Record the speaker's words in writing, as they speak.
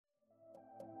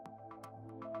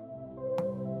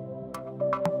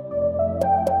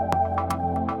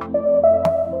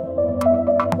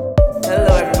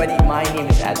My name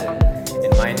is Adam.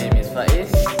 And my name is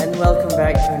Faiz. And welcome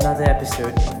back to another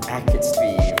episode of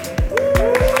AcadStream.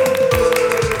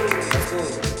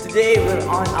 Today we're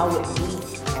on our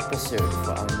 8th episode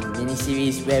for our new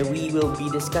mini-series where we will be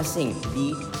discussing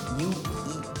the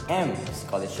UEM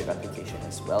Scholarship application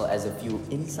as well as a few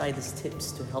insider's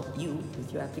tips to help you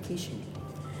with your application.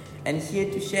 And here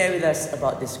to share with us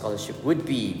about this scholarship would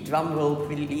be, drumroll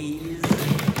please,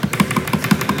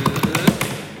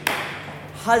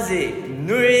 Haziq,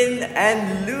 Nurin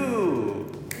and Lou.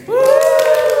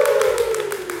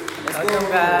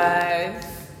 Welcome guys.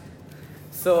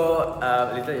 So,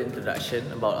 a little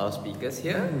introduction about our speakers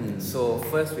here. So,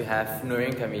 first we have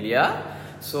Nurin Camelia.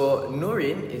 So,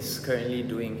 Nurin is currently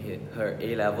doing her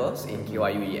A-levels in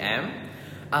KYUEM.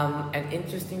 An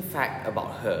interesting fact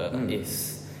about her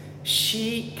is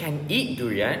she can eat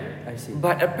durian,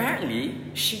 but apparently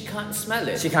she can't smell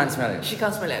it. She can't smell it. She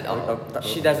can't smell it at all.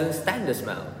 She doesn't stand the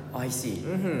smell. Oh, I see.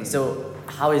 So,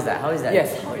 how is that?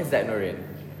 Yes, how is that, Nurin?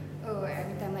 Oh,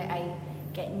 every time I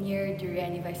get near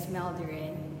durian, if I smell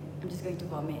durian, I'm just going to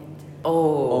vomit.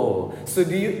 Oh. So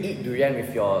do you eat durian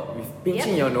with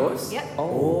pinching your nose? Yep.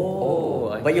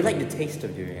 But you like the taste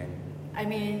of durian? I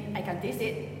mean, I can taste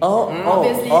it.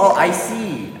 Obviously. I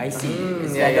see.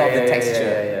 It's matter of the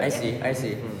texture. Yeah. I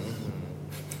see.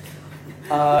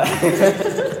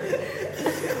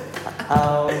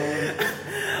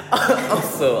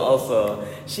 Also,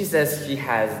 she says she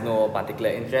has no particular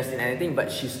interest in anything,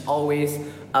 but she's always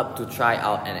up to try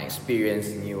out and experience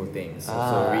new things. So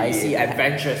really I see.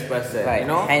 Adventurous person, Right. you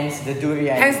know? Hence the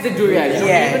durian. You know?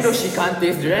 Yes. Even though she can't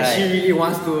taste durian, Right. she really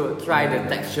wants to try the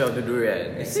texture of the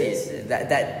durian. I see. That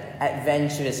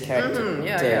adventurous character.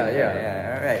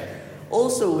 Yeah. Alright.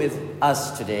 Also with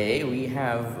us today, we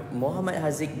have Muhammad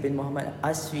Haziq bin Muhammad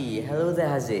Asri. Hello there,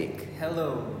 Haziq.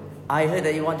 Hello. I heard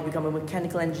that you want to become a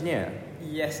mechanical engineer.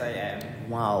 Yes, I am.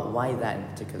 Wow, why that in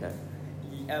particular?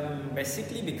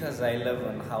 Basically because I love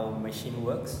on how machine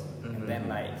works, and then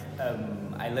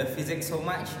I love physics so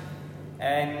much,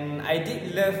 and I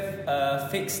did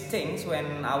love fix things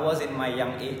when I was in my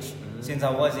young age. Since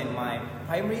I was in my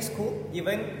primary school,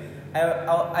 even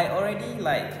I already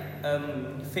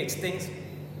fix things,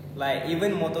 like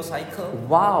even motorcycle.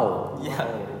 Wow.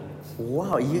 Yeah.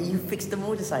 Wow, you fixed the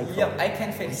motorcycle. Yep, I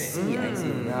can fix it. I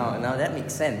see. Now that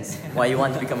makes sense. Why you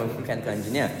want to become a mechanical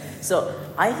engineer? So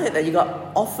I heard that you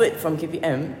got offered from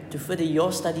KPM to further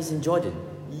your studies in Jordan.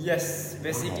 Yes,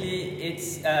 basically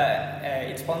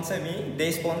it sponsored me.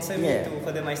 They sponsored me to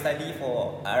further my study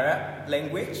for Arab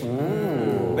language.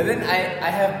 But then I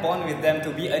have bond with them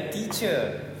to be a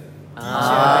teacher.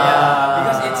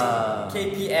 Because it's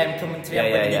KPM, Kementerian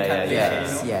Pendidikan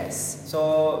Malaysia, Yes.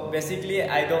 So basically,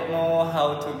 I don't know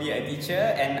how to be a teacher,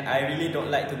 and I really don't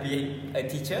like to be a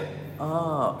teacher.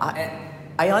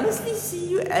 I honestly see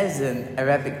you as an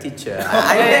Arabic teacher.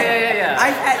 Yeah.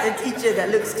 I had a teacher that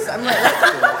looks somewhat like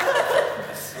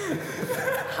you.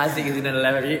 Haziq is in a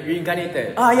level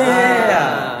reincarnated.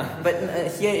 Yeah. But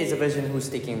here is a version who's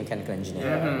taking mechanical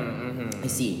engineering. I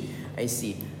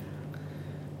see.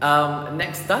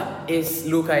 Next up is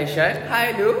Lu Kaishan.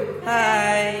 Hi, Lu.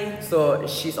 Hi. So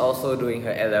she's also doing her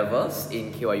A-levels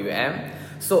in KYUM.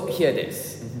 So here it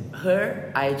is. Her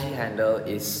IG handle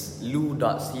is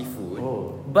lu.seafood.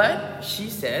 But she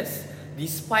says,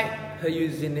 despite her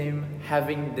username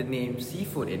having the name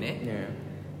seafood in it,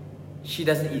 she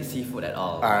doesn't eat seafood at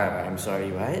all. I'm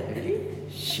sorry, what? Really?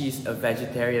 She's a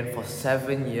vegetarian for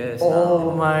 7 years now.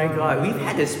 Oh my god, we've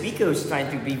had a speaker who's trying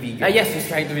to be vegan. Yes, she's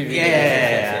trying to be vegan.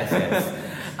 Yes.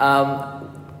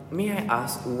 May I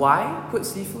ask, why put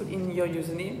seafood in your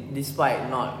username despite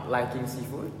not liking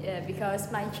seafood? Yeah,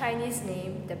 because my Chinese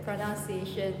name, the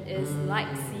pronunciation is like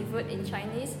seafood in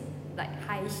Chinese, like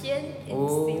海鲜 in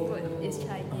seafood is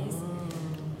Chinese.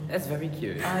 That's very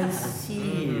cute. I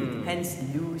see. Hence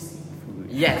Lu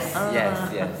Seafood. Yes.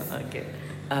 Okay.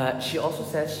 She also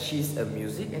says she's a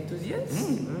music enthusiast.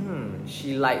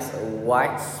 She likes a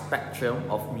wide spectrum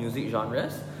of music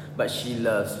genres, but she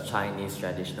loves Chinese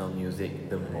traditional music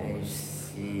the I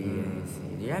most. see.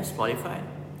 Do you have Spotify?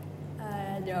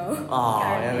 No.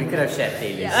 Oh, we could have shared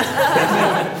playlists.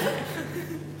 Yeah.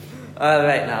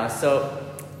 Alright now, so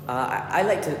I'd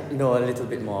like to know a little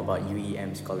bit more about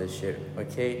UEM Scholarship,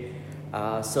 okay?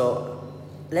 So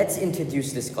let's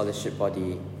introduce the scholarship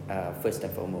body first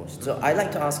and foremost. So I'd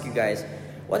like to ask you guys,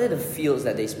 what are the fields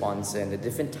that they sponsor and the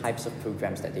different types of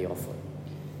programs that they offer?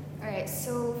 Alright,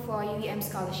 so for UEM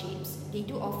scholarships, they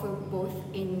do offer both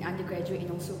in undergraduate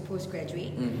and also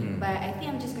postgraduate. But I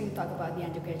think I'm just going to talk about the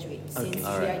undergraduate since we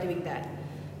are doing that.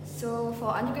 So for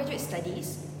undergraduate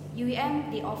studies,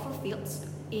 UEM, they offer fields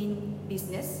in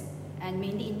business, and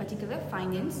mainly in particular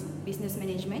finance, business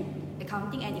management,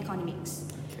 accounting and economics.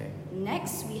 Okay.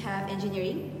 Next, we have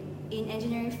engineering. In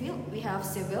engineering field, we have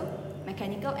civil,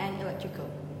 mechanical and electrical.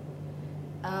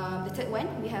 The third one,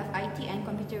 we have IT and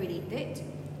computer related.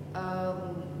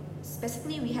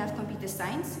 Specifically, we have computer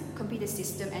science, computer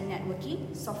system and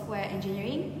networking, software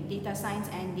engineering, data science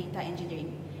and data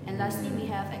engineering. And lastly, we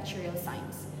have actuarial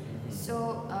science.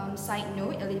 So, side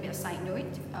note, a little bit of side note,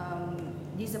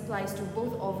 this applies to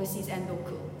both overseas and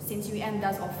local, since UEM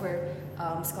does offer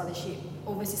scholarship,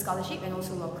 overseas scholarship and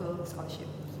also local scholarship.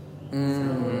 So,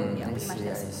 yeah, pretty much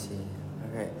that's I it. see.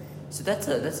 Alright. So that's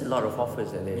a lot of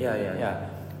offers that they. Yeah.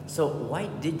 So why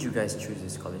did you guys choose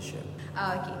this scholarship?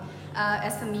 Okay.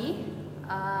 As for me,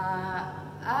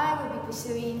 I will be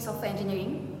pursuing software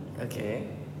engineering. Okay.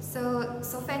 So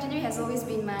software engineering has always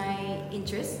been my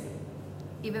interest,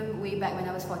 even way back when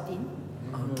I was 14.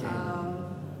 Okay.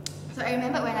 So I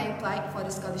remember when I applied for the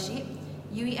scholarship,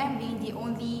 UEM being the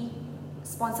only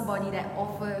sponsor body that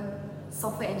offer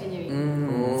software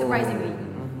engineering, surprisingly,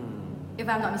 if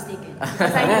I'm not mistaken,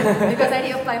 because I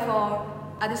did apply for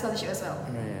other scholarship as well.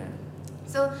 Yeah.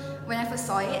 So when I first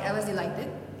saw it, I was delighted,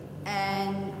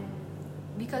 and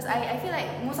because I feel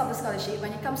like most of the scholarship,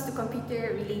 when it comes to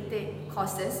computer related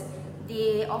courses,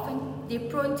 they're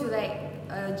prone to like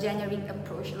a generic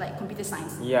approach, like computer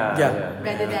science,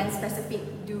 rather than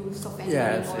specific do software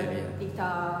engineering or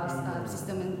data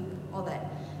system and all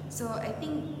that. So I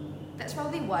think that's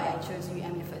probably why I chose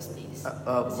UEM in the first place.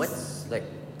 What's like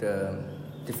the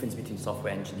difference between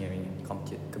software engineering and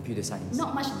computer science?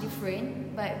 Not much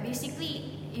different, but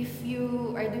basically, if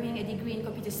you are doing a degree in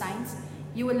computer science,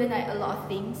 you will learn like a lot of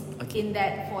things in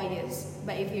that 4 years.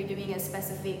 But if you're doing a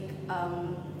specific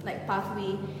like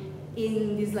pathway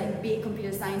in this like big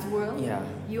computer science world,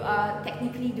 you are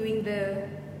technically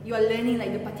you are learning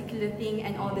like the particular thing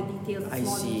and all the details,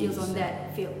 small details on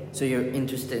that field. So you're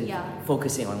interested in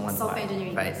focusing on one software part.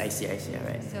 engineering. Right, Yes. I see,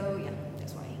 alright. So yeah,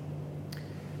 that's why.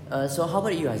 So how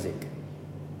about you, Isaac?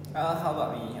 How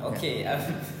about me? Okay,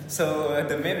 so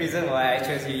the main reason why I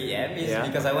chose UEM is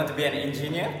because I want to be an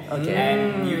engineer. Okay.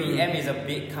 And UEM is a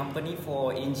big company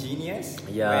for engineers.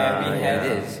 It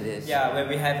is. Yeah, where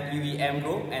we have UEM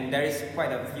Group, and there is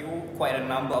quite a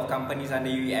number of companies under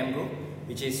UEM Group,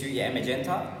 which is UEM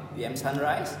Magenta, UEM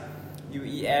Sunrise,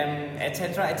 UEM,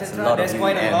 etc. There's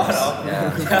quite a lot of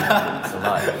It's a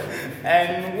lot.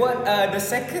 And what the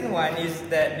second one is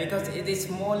that because it is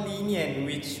more lenient,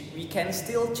 which we can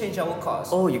still change our course.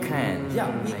 Oh, you can. Yeah,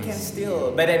 we can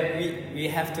still, but then we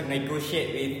have to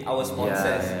negotiate with our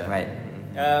sponsors. Right.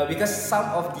 Because some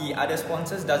of the other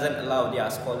sponsors doesn't allow their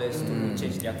scholars to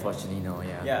change their course. Unfortunately, no.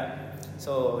 Yeah.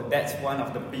 So that's one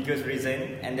of the biggest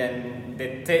reason. And then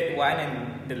the third one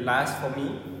and the last for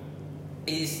me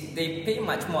is they pay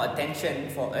much more attention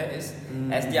for us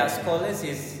as their scholars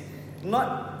is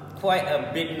not quite a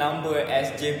big number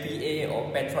as JPA or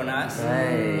Petronas.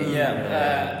 Right.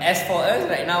 Yeah. As for us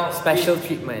right now, Special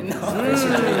treatment.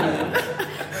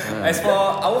 as for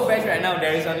our batch right now,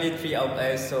 there is only 3 of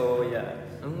us. So yeah.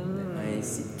 I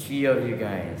see. 3 of you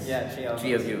guys. Yeah, 3 of us.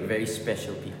 3 of you, very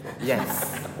special people. Yes.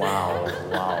 Wow.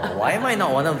 Why am I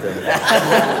not one of them?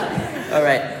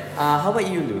 Alright. How about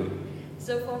you, Lou?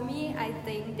 So for me, I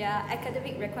think their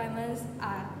academic requirements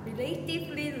are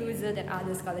relatively looser than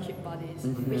other scholarship bodies,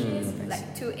 which is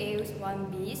like 2 A's, 1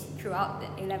 B's throughout the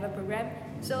A-level program.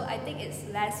 So I think it's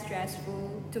less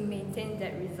stressful to maintain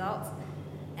that result.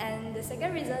 And the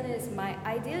second reason is my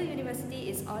ideal university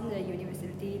is on the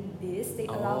university list they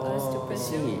allow us to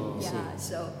pursue.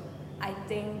 So I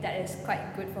think that is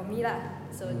quite good for me lah.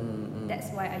 So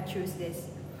that's why I choose this.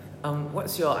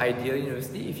 What's your ideal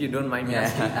university, if you don't mind me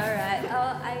asking? Alright,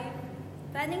 I'm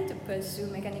planning to pursue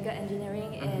mechanical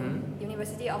engineering in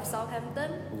University of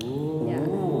Southampton.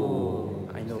 Ooh.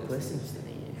 I know persons that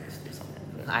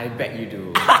I bet you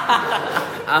do.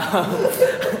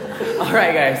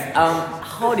 Alright guys,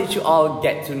 how did you all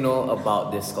get to know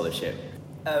about this scholarship?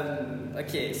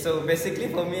 Okay, so basically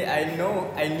for me, I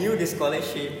knew this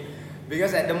scholarship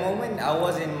because at the moment I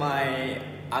was in my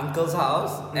uncle's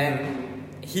house and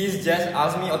he's just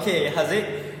asked me, okay, Haziq,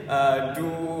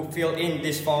 do fill in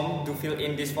this form,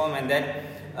 and then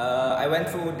I went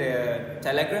through the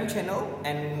Telegram channel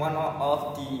and one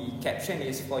of the caption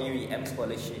is for UEM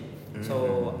scholarship.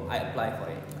 So I applied for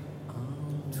it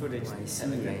through the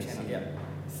Telegram channel. Yeah.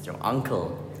 It's your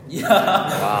uncle. Yeah.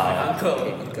 Wow. Uncle.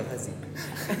 Okay, Uncle Haziq.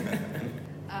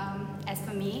 As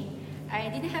for me, I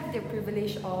didn't have the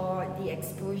privilege or the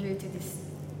exposure to this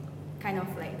kind of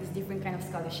like this different kind of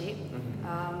scholarship.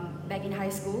 Back in high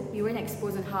school, we weren't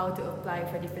exposed on how to apply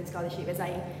for different scholarship as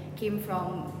I came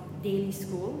from daily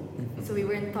school. So we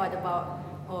weren't taught about,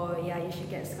 oh yeah, you should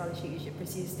get a scholarship, you should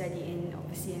pursue study in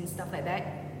overseas and stuff like that.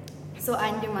 So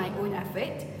under my own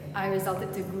effort, I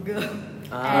resorted to Google,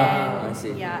 I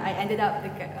see. yeah, I ended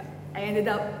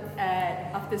up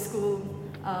at after school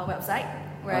website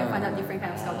where I found out different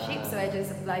kind of scholarships. So I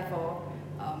just applied for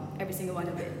every single one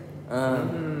of it.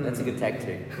 That's a good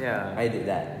tactic. Yeah. I did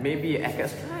that. Maybe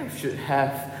AcadStream should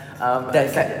have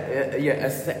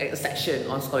a section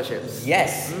on scholarships.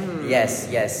 Yes,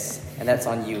 yes. And that's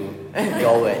on you.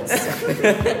 Your words.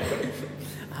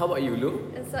 How about you,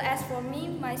 Lu? And so as for me,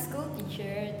 my school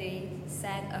teacher, they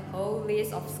sent a whole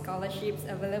list of scholarships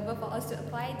available for us to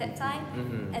apply at that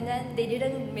time. And then they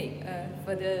didn't make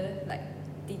further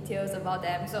details about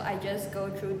them. So I just go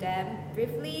through them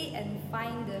briefly and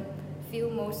find the few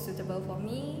most suitable for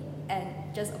me and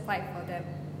just apply for them.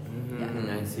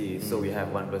 I see. So we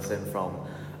have one person from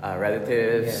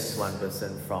relatives, one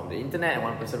person from the internet, and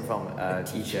one person from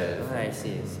teachers. I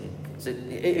see. So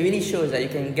it really shows that you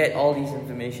can get all these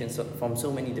information from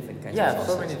so many different kinds of sources.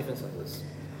 Yeah, so many different sources.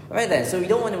 Alright then, so we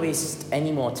don't want to waste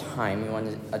any more time. We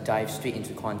want to dive straight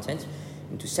into content,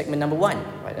 into segment number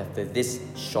 1, right after this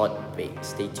short break.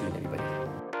 Stay tuned, everybody.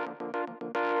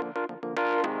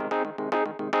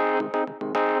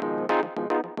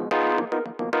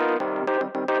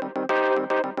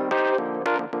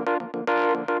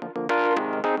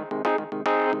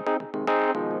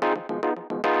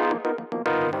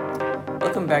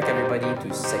 Welcome back, everybody,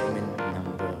 to segment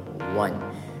number 1,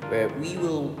 where we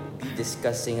will be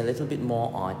discussing a little bit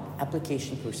more on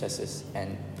application processes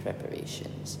and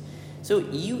preparations. So,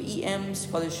 UEM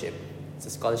Scholarship, it's a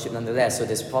scholarship nonetheless, so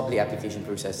there's probably application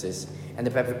processes and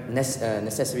the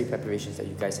necessary preparations that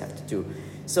you guys have to do.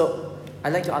 So,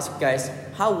 I'd like to ask you guys,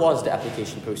 how was the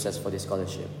application process for this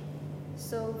scholarship?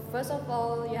 So first of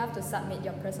all, you have to submit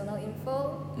your personal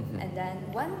info, and then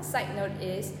one side note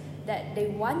is that they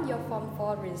want your Form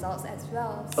 4 results as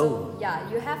well. So yeah,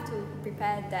 you have to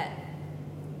prepare that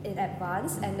in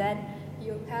advance, and then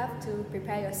you have to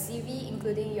prepare your CV,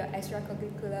 including your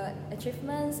extracurricular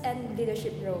achievements and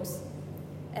leadership roles.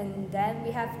 And then we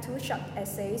have 2 short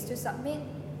essays to submit,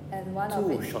 and one of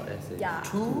it, short essays.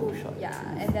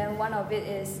 yeah, and then one of it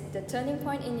is the turning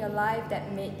point in your life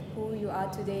that made who you are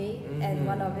today, and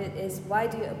one of it is why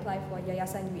do you apply for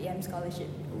Yayasan UEM Scholarship.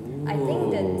 I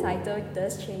think the title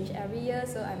does change every year,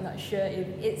 so I'm not sure if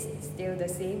it's still the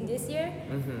same this year.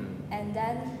 And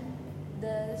then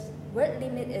the word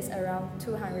limit is around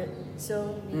 200,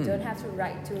 so we don't have to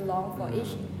write too long for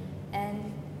each.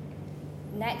 And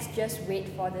next, just wait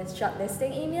for the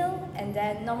shortlisting email, and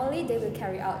then normally they will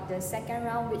carry out the second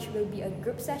round, which will be a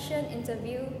group session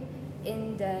interview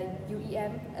in the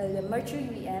UEM, the Mercu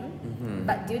UEM.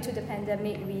 But due to the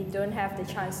pandemic, we don't have the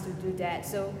chance to do that.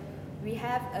 So we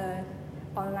have a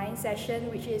online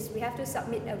session, which is we have to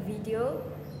submit a video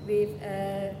with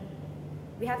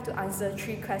we have to answer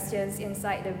 3 questions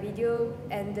inside the video,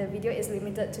 and the video is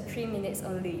limited to 3 minutes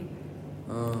only.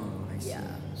 Oh, I see. Yeah.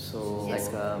 So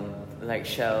Yes. like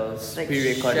Shell's Like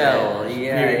pre-recorded Shell,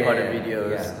 pre-recorded yeah.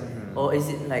 videos. Yeah. Or is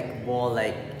it more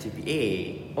like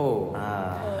GPA? Oh.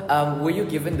 Were you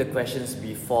given the questions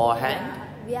beforehand?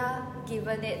 Yeah, we are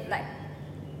given it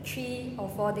 3 or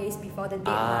 4 days before the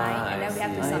deadline, and then we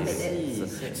have to submit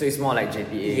it. So it's more like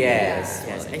JPA. Yes,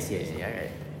 I see.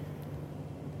 Alright.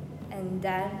 And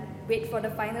then wait for the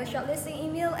final shortlisting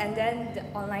email, and then the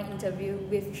online interview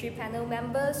with 3 panel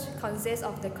members consists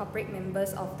of the corporate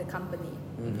members of the company.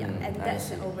 And I that's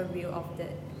see. an overview of the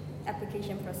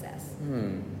application process.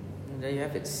 And there you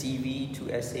have it, CV,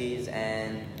 2 essays,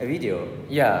 and a video.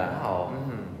 Yeah. Wow.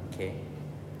 Okay.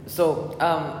 So,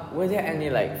 were there any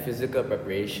physical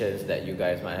preparations that you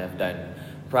guys might have done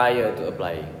prior to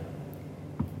applying?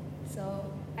 So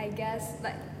I guess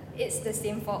it's the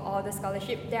same for all the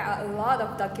scholarship. There are a lot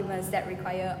of documents that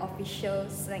require official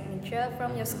signature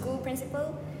from your school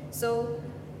principal. So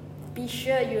be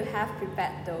sure you have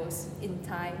prepared those in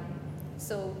time.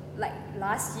 So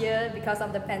last year, because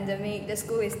of the pandemic, the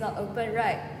school is not open,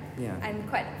 right? Yeah. I'm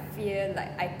quite fear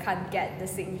I can't get the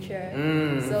signature.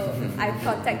 So I've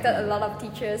contacted a lot of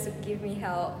teachers to give me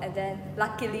help, and then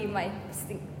luckily my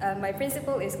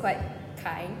principal is quite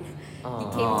kind. He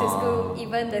came to school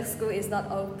even the school is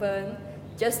not open,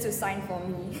 just to sign for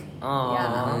me.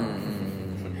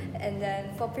 And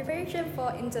then for preparation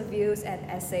for interviews and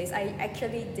essays, I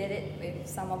actually did it with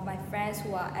some of my friends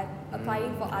who are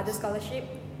applying for other scholarship.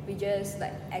 We just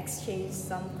exchange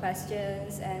some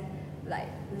questions and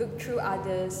look through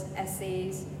others'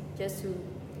 essays just to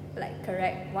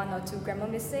correct 1 or 2 grammar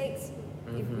mistakes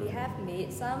if we have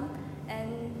made some,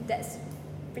 and that's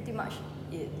pretty much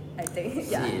it, I think.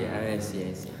 See, I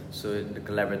see. So the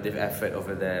collaborative effort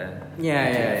over there.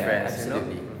 Yeah, friends,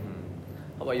 absolutely. You know?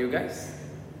 Mhm. How about you guys?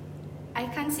 I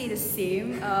can't say the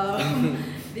same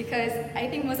because I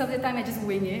think most of the time I just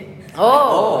wing it.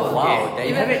 Oh, wow, okay. there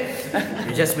you have it.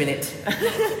 You just win it.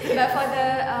 But for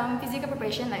the physical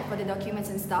preparation, like for the documents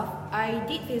and stuff, I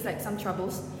did face like some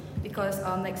troubles because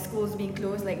like schools being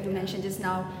closed, like you mentioned just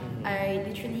now. I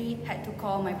literally had to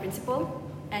call my principal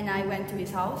and I went to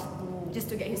his house just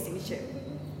to get his signature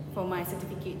for my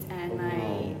certificate and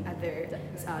my other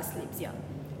slips. Yeah.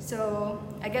 So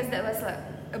I guess that was like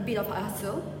a bit of a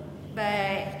hassle,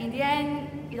 but in the end,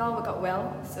 it all worked out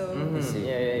well. So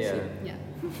Yeah.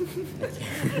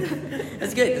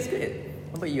 That's good.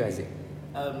 What about you, Isaac?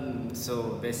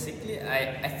 So basically,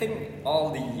 I think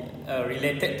all the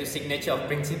related to signature of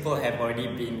principle have already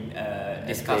been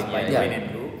discussed by Dwayne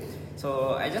and Lou.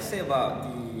 So I just say about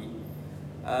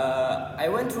I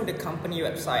went through the company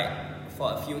website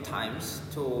for a few times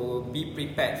to be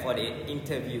prepared for the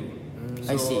interview.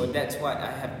 So I see. that's what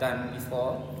I have done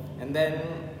before. And then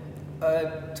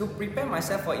to prepare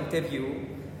myself for interview,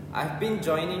 I've been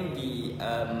joining the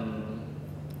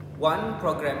one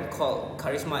program called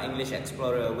Charisma English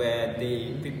Explorer, where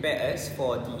they prepare us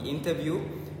for the interview,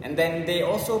 and then they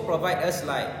also provide us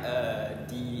like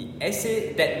the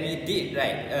essay that we did,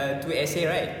 right? Two essay,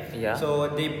 right? Yeah. So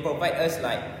they provide us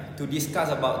like to discuss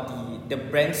about the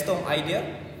brainstorm idea,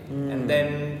 and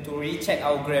then to recheck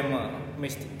our grammar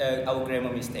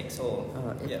mistakes. So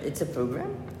It's a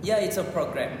program? yeah, it's a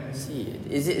program. I see.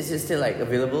 Is it still like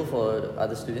available for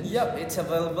other students? Yep, it's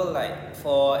available like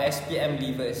for SPM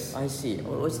leavers. I see.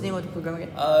 What's the name of the program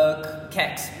again?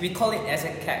 CAX. We call it as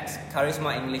a CAX,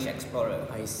 Charisma English Explorer.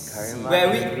 I see. Charisma.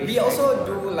 Where we also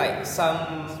do like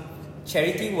some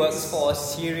charity works for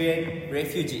Syrian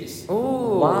refugees.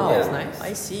 Oh, Wow, that's nice.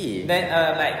 I see. Then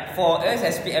like for us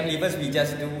SPM leavers, we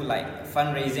just do like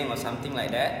fundraising or something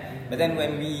like that. But then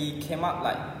when we came up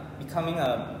like becoming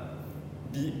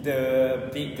the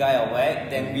big guy or what,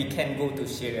 then we can go to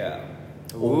Syria.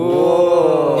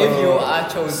 Oh. If you are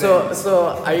chosen. So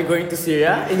are you going to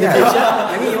Syria in the future?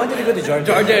 I mean, you wanted to go to Jordan.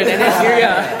 Jordan and then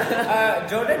Syria.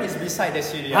 Jordan is beside the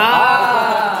Syria.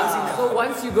 So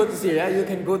once you go to Syria, you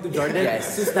can go to Jordan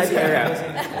Yes. to study Arab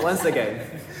once again.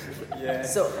 Yeah.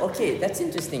 So, okay, that's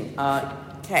interesting.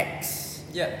 CAX.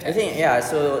 Yeah. I think,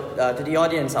 so to the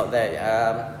audience out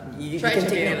there, you Try can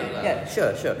checking take it note. out, Yeah,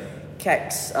 sure.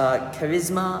 CAX,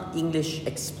 Charisma English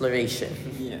Exploration.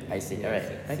 Yeah. I see, alright.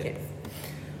 Okay.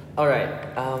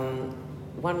 Alright,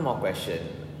 one more question.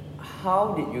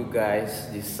 How did you guys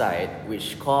decide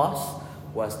which course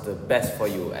was the best for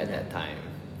you at that time?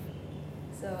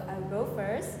 So I'll go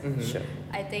first. Sure.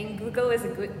 I think Google is a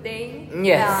good thing.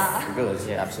 Yes. Yeah. Girls,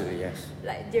 yeah, absolutely, yes.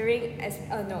 Like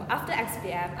after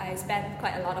XPM, I spent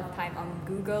quite a lot of time on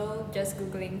Google, just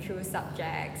Googling through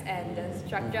subjects and the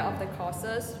structure of the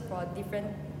courses for different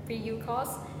pre-U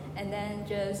course, and then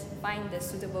just find the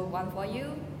suitable one for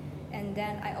you. And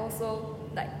then I also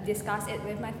like discuss it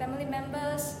with my family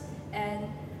members, and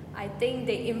I think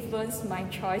they influenced my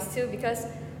choice too, because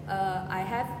I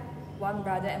have one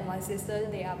brother and one sister.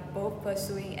 They are both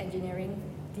pursuing engineering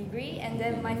degree, and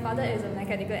then my father is a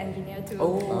mechanical engineer too.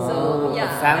 So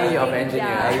yeah, a family I of think,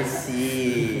 engineers. I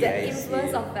see. The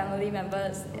influence of family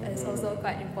members is also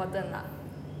quite important lah.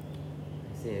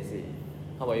 I see.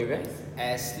 How about you guys?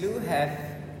 As Lou have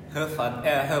her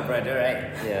brother,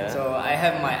 right? Yeah. So I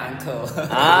have my uncle.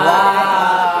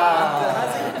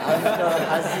 Uncle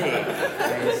Aziz.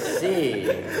 I see.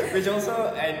 Which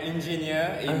also an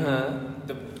engineer in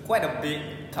quite a big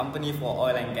company for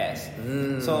oil and gas.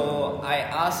 So I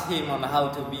asked him on how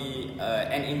to be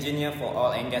an engineer for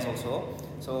oil and gas also.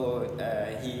 So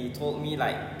he told me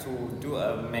like to do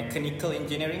a mechanical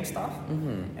engineering stuff.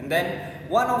 And then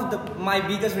one of my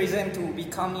biggest reason to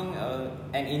becoming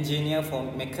an engineer for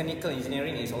mechanical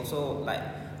engineering is also like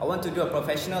I want to do a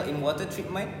professional in water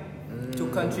treatment to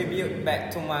contribute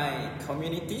back to my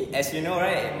community. As you know,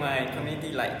 right, my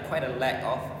community like quite a lack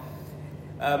of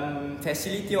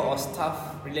facility or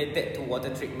stuff related to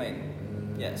water treatment.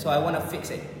 Yeah, so I want to fix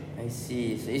it. I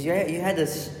see. So you had a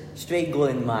straight goal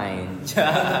in mind.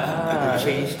 To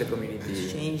change the community.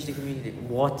 Change the community.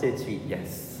 Water treat.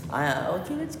 Yes.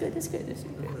 Okay, that's good.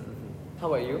 How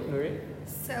about you, Nuri?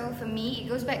 So for me, it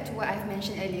goes back to what I've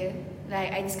mentioned earlier.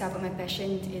 Like I discovered my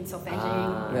passion in software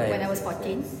engineering right. when I was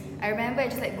 14. I remember I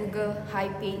just like Google high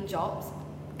paid jobs,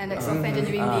 and like software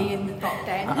engineering being in the top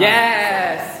 10.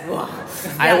 Yes! Wow.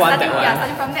 I want that one. Yeah,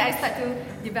 starting from there, I started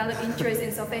to develop interest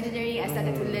in software engineering. I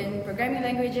started to learn programming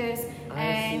languages,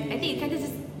 and I think it kind of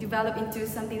just developed into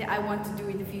something that I want to do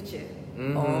in the future.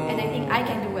 And I think I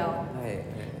can do well. Right.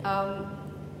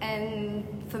 And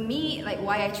for me, like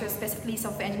why I chose specifically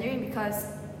software engineering, because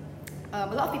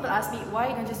a lot of people ask me, why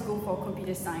don't you just go for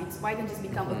computer science? Why don't you just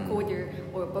become a coder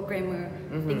or a programmer,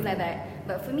 things like that.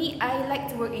 But for me, I like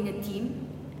to work in a team,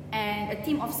 and a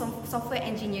team of some software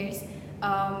engineers,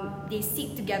 they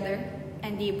sit together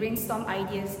and they brainstorm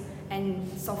ideas and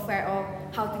software, or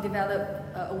how to develop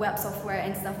a web software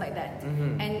and stuff like that.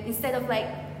 And instead of like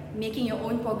making your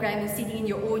own program and sitting in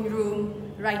your own room,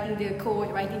 writing the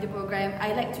code, writing the program,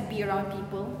 I like to be around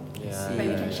people where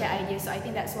we can share ideas. So I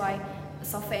think that's why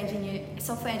software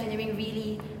engineering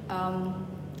really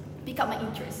pick up my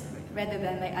interest rather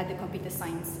than like other computer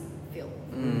science field.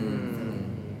 So,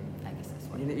 I guess that's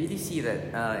why. You really see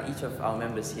that each of our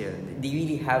members here, they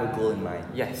really have a goal in mind.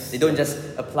 Yes. They don't just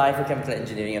apply for chemical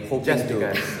engineering and hoping Just to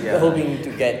because, hoping to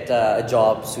get a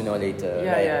job sooner or later.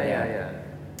 Yeah, right? yeah.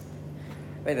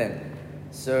 Right then.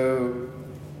 So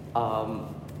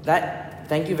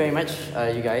thank you very much,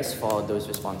 you guys, for those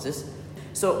responses.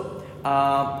 So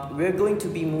we're going to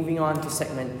be moving on to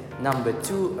segment number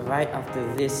 2 right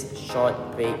after this short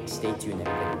break. Stay tuned,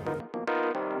 everybody.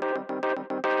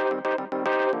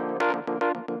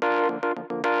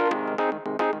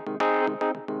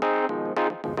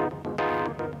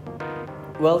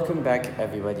 Welcome back,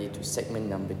 everybody, to segment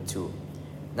number 2.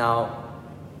 Now,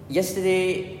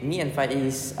 yesterday, me and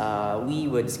Faiz, we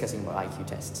were discussing about IQ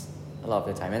tests a lot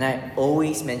of the time, and I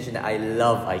always mention that I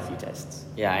love IQ tests.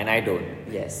 Yeah, and I don't.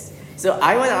 Yes. So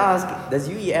I want to ask, does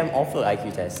UEM offer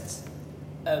IQ tests?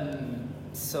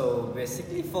 So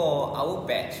basically for our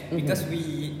batch, because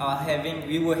we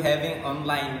were having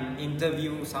online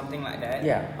interview, something like that.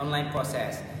 Yeah. Online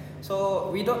process. So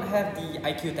we don't have the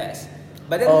IQ test.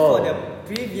 But then for the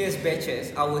previous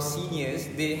batches, our seniors,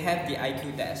 they have the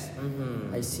IQ test.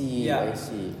 I see. Yeah. I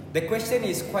see. The question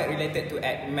is quite related to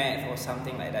math or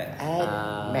something like that.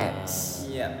 Add maths.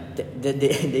 Yeah.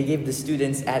 They gave the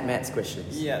students add maths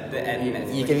questions. Yeah, the add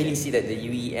maths. You can really see that the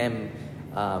UEM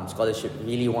scholarship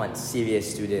really wants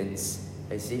serious students.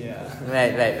 I see. Yeah.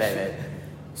 Right.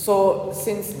 So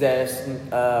since there's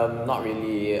not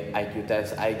really IQ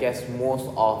tests, I guess most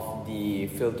of the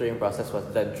filtering process was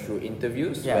done through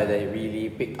interviews, where they really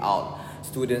picked out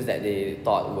students that they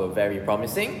thought were very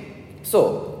promising.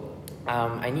 So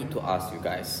I need to ask you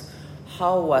guys,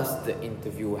 how was the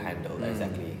interview handled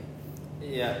exactly?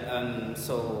 Yeah,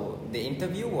 so the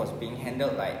interview was being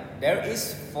handled like, there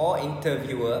is 4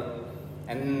 interviewer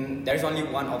and there's only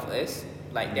one of us.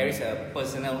 Like there is a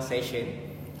personal session.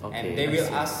 And they will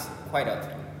ask quite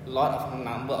a lot of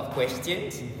number of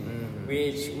questions,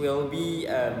 which will be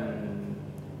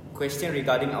question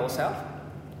regarding ourselves,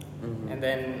 and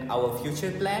then our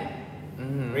future plan,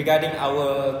 regarding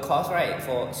our course, right?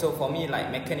 For me,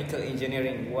 like mechanical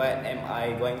engineering, what am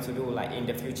I going to do like in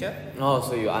the future? Oh,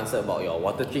 so you answered about your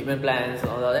water treatment plans and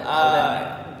all that?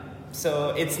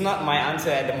 So it's not my answer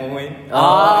at the moment.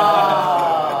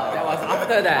 That was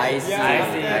after that. I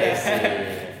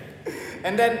see.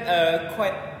 And then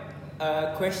quite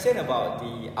a question about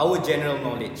our general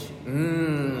knowledge.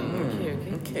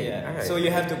 Okay. Yeah. Alright. So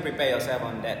you have to prepare yourself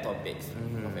on that topic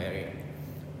of area.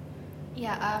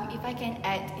 Yeah, if I can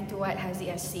add into what Haziq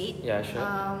has said. Yeah, sure.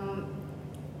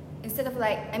 Instead of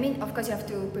like, I mean, of course you have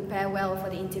to prepare well for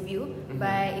the interview,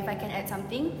 but if I can add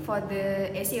something for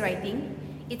the essay writing,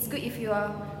 it's good if you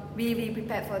are really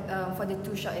prepared for the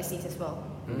 2 short essays as well.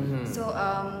 So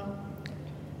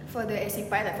for the essay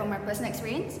part, like from my personal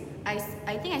experience, I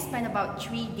think I spent about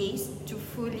 3 days to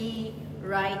fully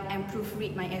write and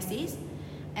proofread my essays.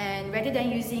 And rather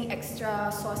than using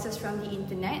extra sources from the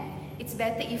internet, it's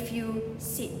better if you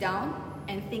sit down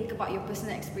and think about your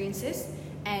personal experiences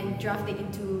and draft it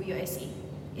into your essay.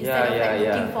 Instead of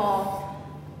looking for,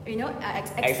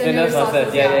 external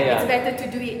sources. It's better to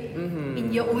do it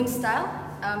in your own style,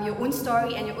 your own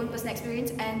story and your own personal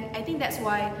experience. And I think that's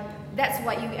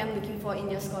what you am looking for in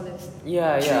your scholars.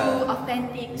 True,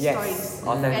 authentic stories.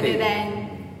 Authentic. Rather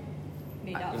than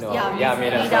Made up.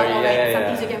 Made up or story. like some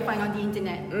things you can find on the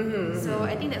internet. So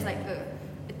I think that's like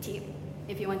a tip.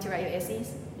 if you want to write your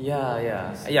essays.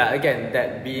 Yeah. Again,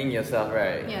 that being yourself,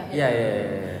 right?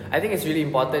 Yeah. I think it's really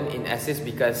important in essays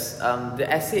because the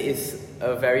essay is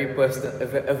a very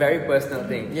personal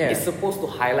thing. Yeah. It's supposed to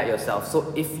highlight yourself.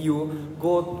 So if you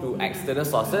go to external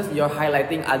sources, you're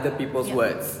highlighting other people's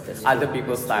words, That's other true.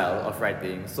 people's style of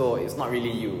writing. So it's not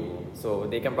really you. So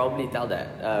they can probably tell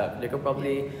that. They can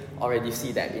probably already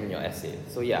see that in your essay.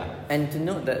 So yeah. And to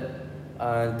note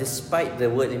that despite the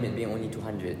word limit being only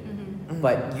 200,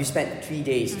 but you spent 3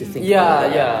 days to think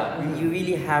about that. You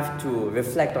really have to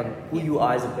reflect on who you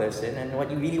are as a person and what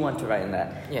you really want to write in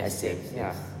that essay.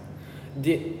 Yes.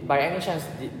 By any chance,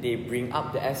 did they bring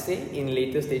up the essay in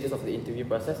later stages of the interview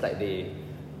process? Like they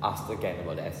asked again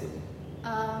about the essay?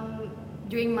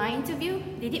 During my interview,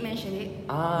 they did mention it,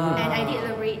 and I did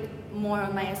elaborate more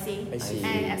on my essay. I see.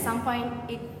 And at some point,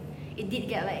 it did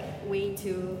get like way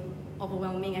too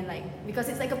overwhelming and like because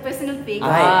it's like a personal thing.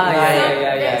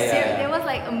 There was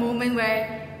like a moment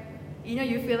where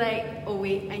you feel like, oh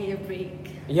wait, I need a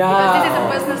break. Yeah. Because this is a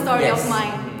personal story Yes. of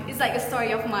mine. It's like a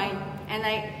story of mine, and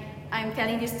like I'm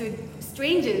telling this to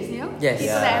strangers, Yes.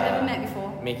 people that I've never met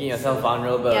before. Making yourself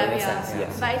vulnerable in a sense.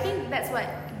 Yes. But I think that's what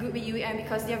good with UEM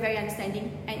because they're very understanding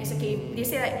and it's okay. They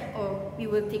say like, oh, we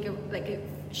will take a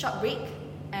short break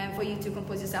and for you to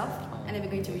compose yourself, and then we're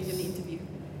going to resume the interview.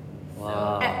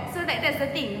 Wow. So that's the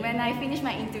thing. When I finish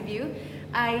my interview,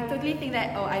 I totally think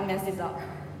that I messed this up.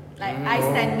 Like I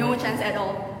stand no chance at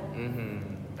all.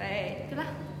 But itulah.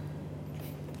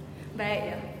 But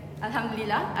yeah,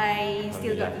 Alhamdulillah, I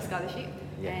still got the scholarship.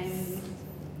 Yes. And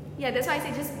yeah, that's why I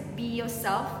say just be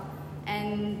yourself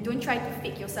and don't try to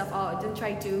fake yourself out. Don't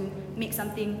try to make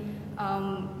something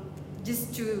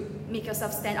just to make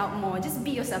yourself stand out more. Just be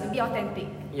yourself and be authentic.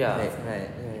 Yeah. Right.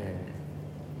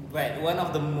 But one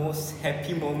of the most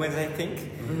happy moments, I think,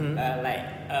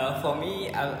 for me,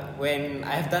 when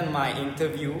I've done my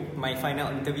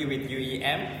final interview with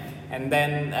UEM, and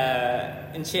then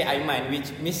Encik Aiman,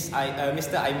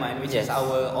 Mr. Aiman, which is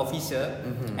our officer,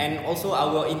 and also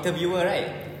our interviewer, right?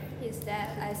 Is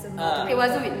that as a It motivator?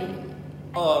 wasn't with me.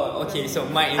 Oh, okay. So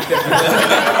my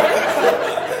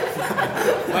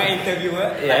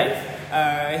interviewer,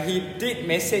 he did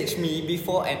message me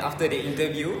before and after the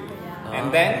interview,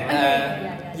 and then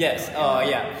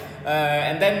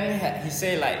and then he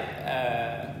say like,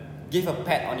 give a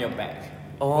pat on your back.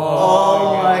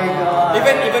 Oh my god.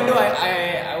 Even though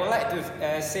I would like to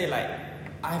say like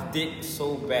I did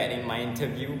so bad in my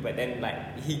interview, but then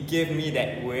like he gave me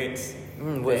that words.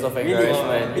 Words of Really,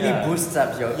 encouragement. really boosts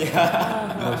up your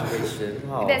motivation.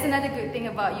 Wow. That's another good thing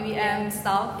about UEM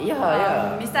staff.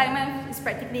 Mr. Aiman is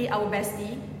practically our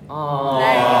bestie.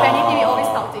 Like if anything, we always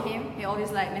talk to him. We always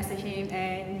like message him,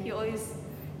 and he always,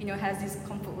 has these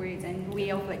comfort words and way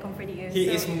of like comforting us. He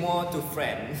So- is more to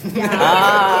friend. Yeah, he's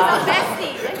our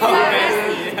bestie. He's our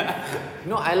bestie.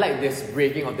 No, I like this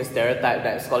breaking of the stereotype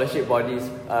that scholarship bodies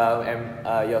and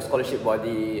your scholarship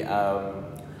body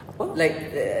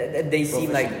They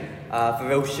seem like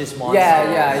ferocious monsters.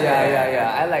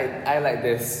 Yeah. I like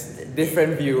this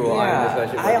different view on the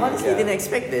scholarship body. I honestly didn't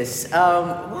expect this.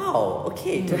 Wow.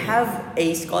 Okay, to have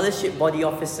a scholarship body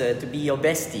officer to be your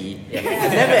bestie.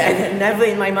 I never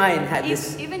in my mind had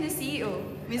this. Even the CEO,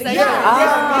 Miss Yeah.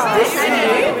 Aisha. This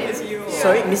Aisha.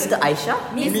 Sorry, Mr. Aisha.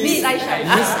 Miss Aisha.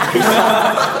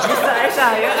 Mr. Aisha,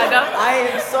 Adam.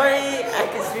 I'm sorry,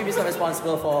 AcadStream is not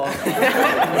responsible for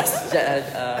this.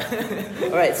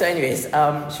 Alright, so anyways,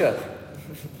 sure.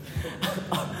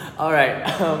 Alright.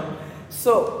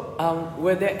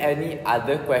 Were there any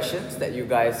other questions that you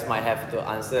guys might have to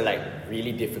answer, like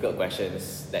really difficult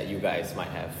questions that you guys might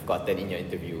have gotten in your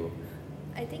interview?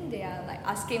 I think they are like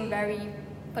asking very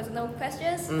personal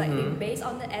questions, like they based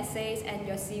on the essays and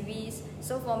your CVs.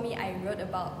 So for me, I wrote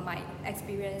about my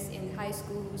experience in high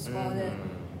schools for the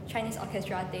Chinese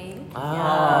orchestra thing.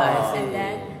 I see. And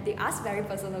then they ask very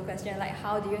personal questions like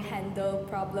how do you handle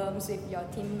problems with your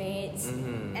teammates,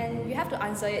 and you have to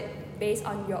answer it based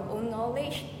on your own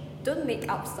knowledge. Don't make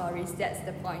up stories. That's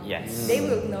the point. Yes. They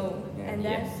will know, and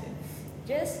then Yes.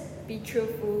 just be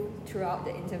truthful throughout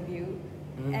the interview.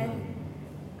 And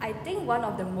I think one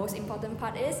of the most important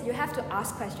part is you have to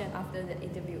ask questions after the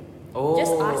interview.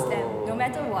 Just ask them, no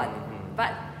matter what.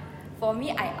 But for me,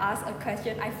 I asked a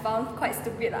question I found quite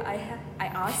stupid. I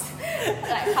asked,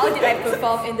 like, how did I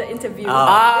perform in the interview? But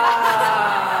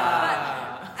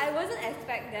I wasn't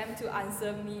expect them to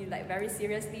answer me like very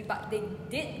seriously. But they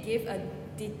did give a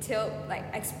detailed like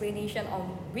explanation on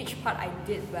which part I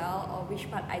did well or which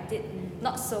part I did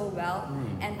not so well,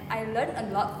 and I learned a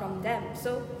lot from them.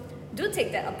 So do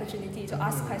take that opportunity to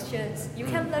ask questions. You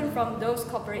can learn from those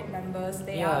corporate members.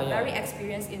 They are very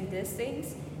experienced in these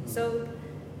things, So,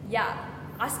 yeah,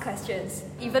 ask questions,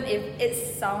 even if it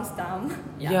sounds dumb.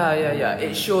 Yeah.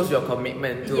 It shows your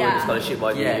commitment to the scholarship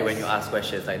body Yes. when you ask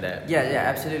questions like that. Yeah,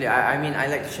 absolutely. I mean, I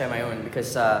like to share my own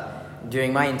because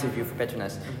during my interview for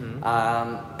Petronas,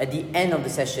 at the end of the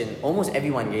session, almost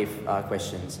everyone gave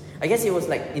questions. I guess it was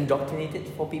like indoctrinated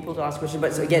for people to ask questions.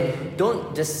 But so again,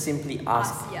 don't just simply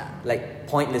ask like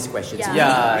pointless questions.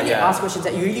 Really ask questions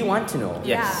that you really want to know.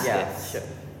 Yes. Sure.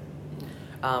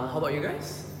 How about you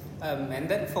guys? And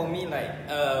then for me, like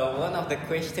one of the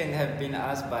questions have been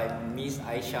asked by Miss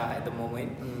Aisha at the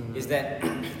moment is that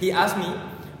he asked me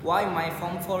why my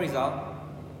Form 4 result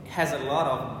has a lot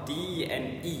of D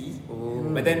and E,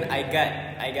 but then I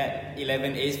got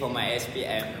 11 A's for my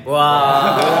SPM.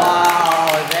 Wow,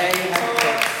 very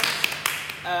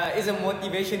nice. It's a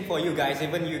motivation for you guys,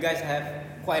 even you guys have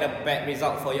quite a bad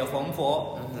result for your Form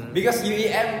 4, because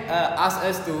UEM asked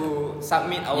us to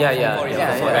submit our Form 4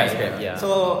 result, right?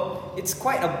 So it's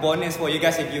quite a bonus for you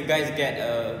guys if you guys get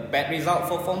a bad result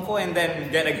for Form 4 and then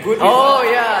get a good result.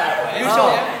 You show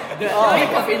the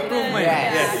peak of improvement.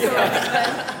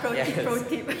 Pro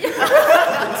tip.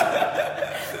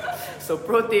 So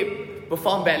pro tip,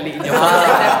 perform badly in your Form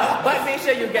 4 but make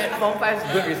sure you get Form 5's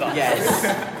good results. Yes.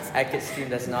 AcadStream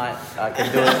does not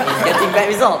condone in getting bad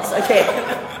results. Okay.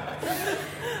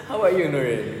 How about you,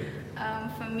 Nurin?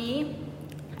 For me,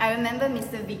 I remember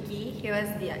Mr. Vicky.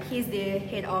 He's the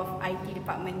head of IT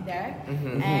department there.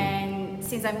 And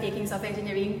since I'm taking software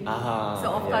engineering,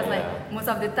 so of course, like most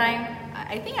of the time,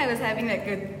 I think I was having like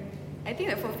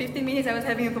for 15 minutes I was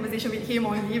having a conversation with him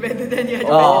only rather than the other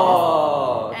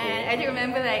candidates. And I do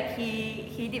remember like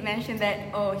he did mention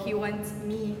that he wants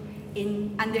me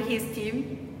under his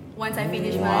team once I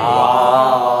finish my.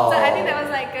 So I think that was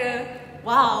like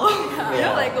wow,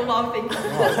 like a wow thing.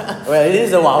 Well, it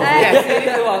is a wow thing. Yes, it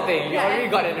is the one thing. You already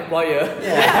got an employer.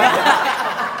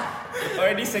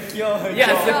 Already secure her Yeah,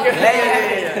 job.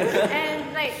 secure.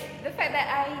 And like the fact that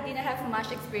I didn't have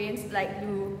much experience like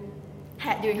you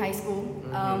had during high school.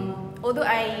 Although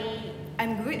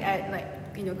I'm good at like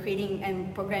creating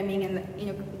and programming and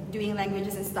doing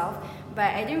languages and stuff,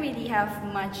 but I didn't really have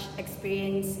much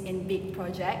experience in big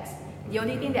projects. The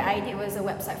only thing that I did was a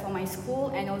website for my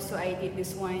school, and also I did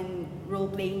this one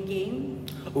role-playing game,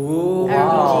 RPG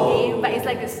game, but it's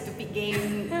like a stupid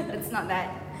game. It's not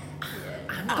that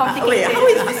complicated. Wait, how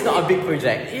is this not a big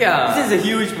project? Yeah. This is a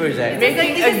huge project.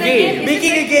 Making a game.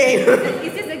 Making a game.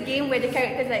 It's just a game where the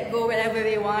characters like go wherever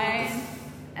they want,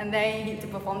 and then you need to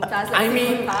perform tasks. Like I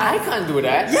mean, I can't do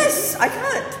that. Yes, I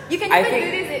can't. You can even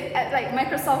do this at like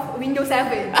Microsoft Windows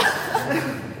 7.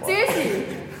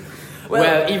 Seriously.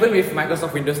 Well, even with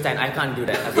Microsoft Windows 10, I can't do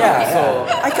that as well. Yeah, So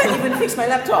I can't even fix my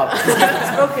laptop.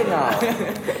 It's broken now.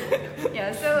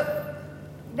 Yeah, so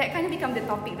that kind of became the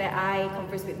topic that I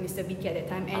conversed with Mr. Vicky at that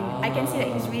time, and I can see that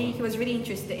he was really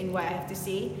interested in what I have to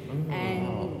say,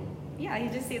 and yeah, he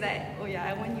just said that,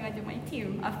 I want you under my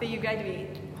team after you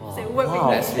graduate. So work with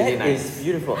me. That's really That nice. is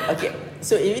beautiful. Okay,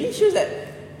 so it really shows that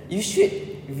you should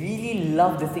really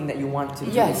love the thing that you want to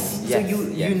do. Yes, So yes,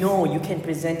 you know you can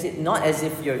present it not as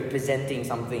if you're presenting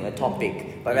something, a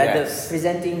topic, but rather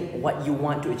presenting what you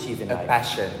want to achieve in a life.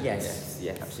 passion. Yes.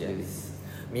 Absolutely.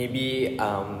 Maybe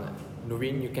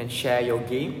Nurin, you can share your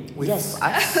game with Yes.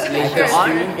 us later on.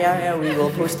 AcadStream, yeah, we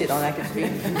will post it on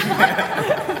AcadStream.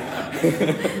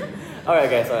 Alright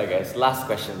guys, last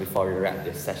question before we wrap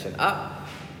this session up.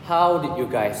 How did you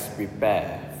guys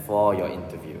prepare for your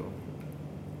interview?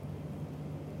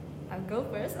 I'll go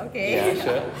first, okay? Yeah,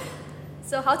 sure.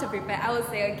 So how to prepare? I would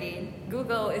say again,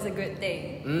 Google is a good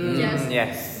thing.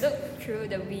 Yes. Look through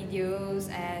the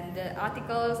videos and the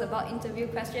articles about interview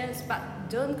questions, but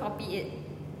don't copy it.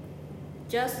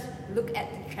 Just look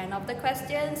at the trend of the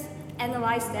questions,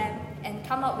 analyze them, and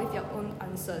come up with your own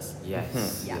answers.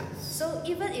 Yes. Yeah. So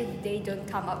even if they don't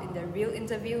come up in the real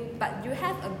interview, but you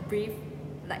have a brief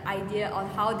idea on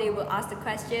how they will ask the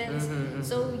questions,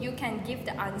 so you can give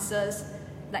the answers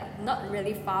not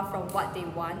really far from what they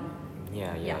want.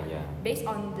 Yeah. Based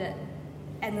on the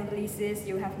analysis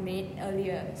you have made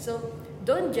earlier. So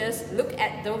don't just look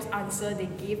at those answers they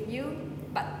give you,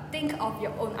 but think of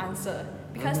your own answer.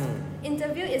 Because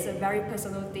interview is a very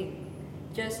personal thing.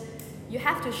 Just you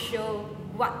have to show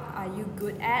what are you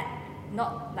good at,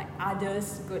 not like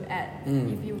others good at.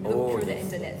 If you look through the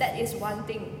internet, that is one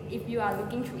thing. If you are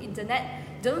looking through internet,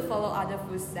 don't follow other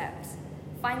footsteps.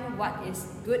 Find what is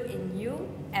good in you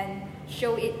and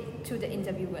show it to the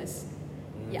interviewers.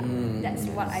 Yeah, that's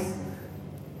what I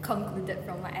concluded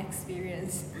from my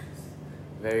experience.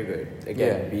 Very good.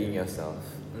 Again, being yourself.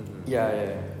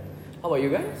 Yeah. How about you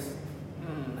guys?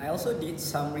 I also did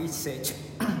some research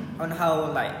on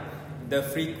how the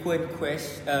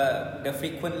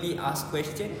frequently asked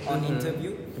question on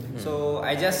interview. So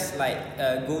I just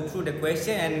go through the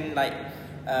question and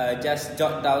just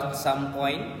jot down some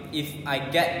point if I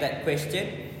get that question.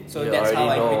 So you that's how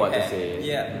I already know prepare. what to say.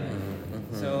 Yeah.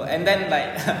 So and then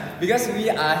because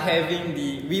we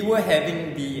were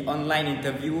having the online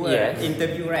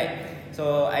interview, right?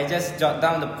 So I just jot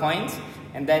down the points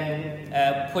and then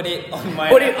put it on my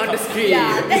Put it on the screen.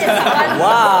 Yeah, that is one.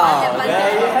 Wow, one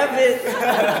there you advantage. have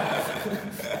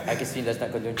it. AcadStream does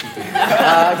not condone cheating.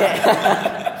 Okay.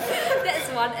 That's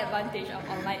one advantage of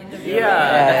online interview.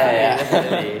 Yeah,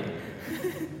 definitely.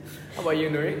 How about you,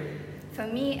 Nuri? For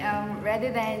me,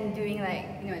 rather than doing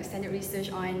standard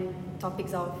research on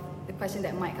topics of the question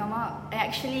that might come up, I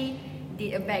actually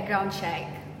did a background check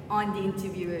on the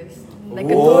interviewers. Like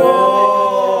a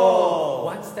Whoa!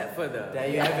 One step further. There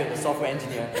you have it, the software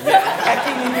engineer.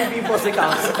 Hacking into people's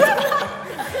accounts.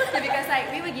 because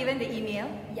we were given the email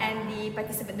and the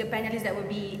panelists that would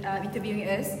be interviewing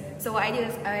us. So what I did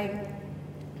is I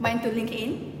went to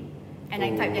LinkedIn and I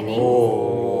typed their names.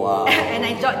 Oh, wow. And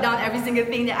I jot down every single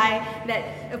thing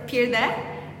that appeared there,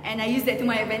 and I used that to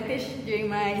my advantage during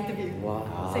my interview.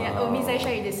 Wow. So Miss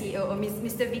Aisha, you're the CEO, or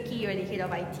Mr. Vicky, you're the head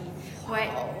of IT.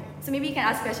 So maybe you can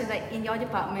ask questions like in your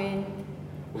department,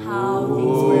 how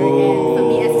things work, and for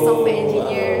me as a software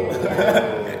engineer,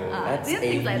 That's a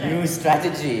things like new that.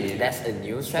 strategy. That's a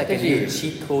new It's like a strategy. new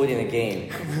cheat code in a game.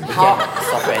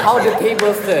 How the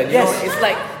tables turn. You Yes. know, it's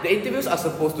like the interviews are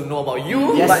supposed to know about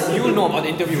you, Yes. but you know about the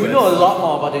interviewers. You know a lot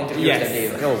more about the interviews Yes.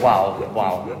 than they. Oh wow,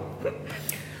 wow.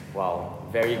 Wow,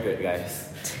 very good, guys.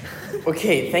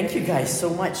 Okay, thank you guys so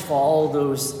much for all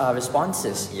those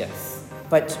responses. Yes.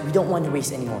 But we don't want to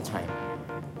waste any more time.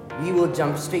 We will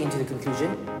jump straight into the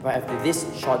conclusion right after this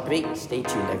short break. Stay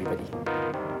tuned, everybody.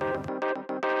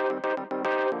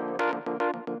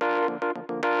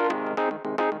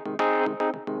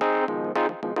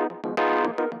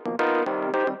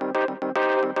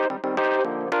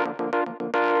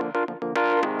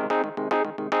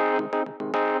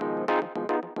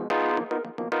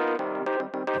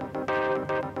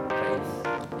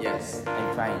 Yes.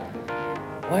 I'm crying.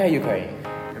 Why are you crying?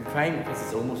 I'm crying because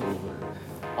it's almost over.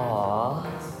 Aww.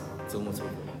 It's almost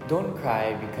over. Don't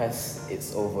cry because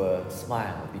it's over.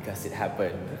 Smile because it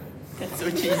happened. That's so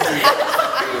cheesy.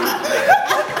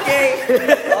 Okay.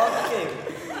 Okay.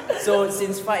 So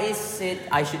since Faiz said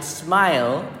I should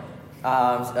smile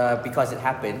because it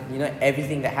happened,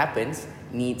 everything that happens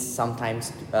needs some time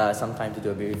to do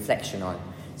a bit of reflection on.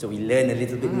 So we learn a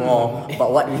little bit more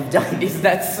about what we've done. Is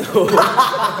that so?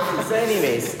 So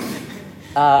anyways,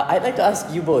 I'd like to ask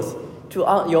you both,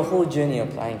 throughout your whole journey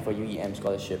applying for UEM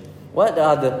Scholarship, what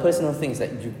are the personal things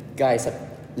that you guys have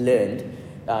learned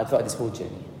throughout this whole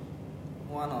journey?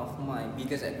 One of my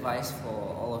biggest advice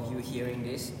for all of you hearing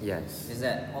this Yes. is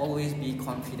that always be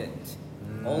confident.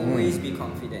 Always be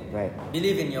confident. Right.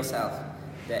 Believe in yourself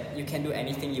that you can do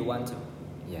anything you want to.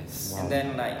 Yes. Wow. And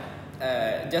then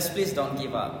just please don't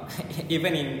give up.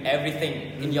 Even in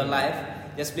everything in your life,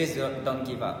 just please don't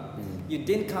give up. You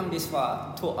didn't come this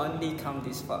far to only come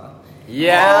this far.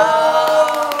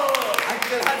 Yeah.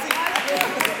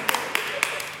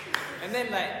 And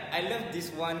then I love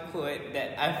this one quote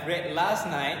that I've read last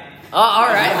night. Oh,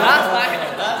 alright. Last night.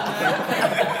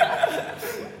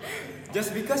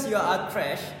 Just because you are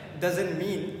trash doesn't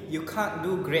mean you can't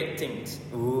do great things.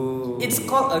 Ooh. It's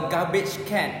called a garbage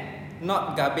can,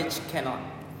 not garbage cannot.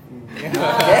 Makes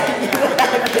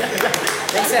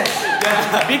sense.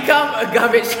 Become a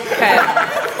garbage can.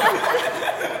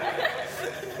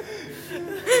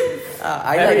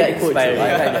 I like that quote too. I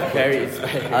like that quote. Very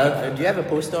inspiring. Do you have a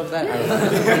poster of that?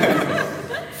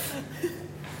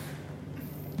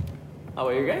 How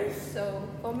about you guys? So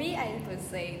for me, I would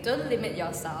say don't limit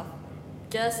yourself.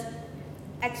 Just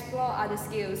explore other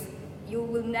skills. You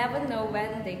will never know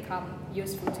when they come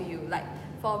useful to you. Like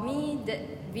for me, the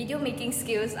video making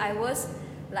skills, I was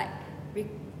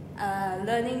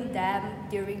learning them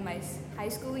during my high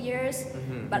school years,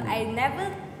 but I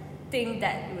never think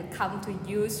that it would come to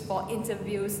use for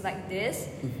interviews like this.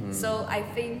 So I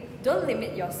think don't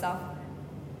limit yourself.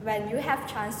 When you have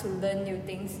chance to learn new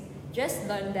things, just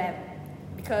learn them,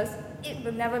 because it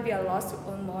will never be a loss to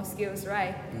own more skills,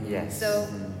 right? Yes. So,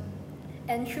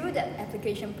 and through that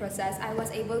application process, I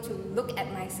was able to look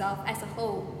at myself as a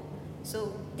whole.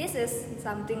 So this is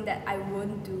something that I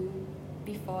won't do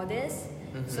before this.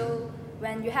 So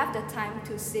when you have the time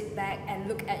to sit back and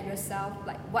look at yourself,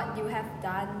 like what you have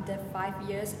done the 5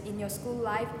 years in your school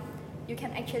life, you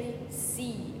can actually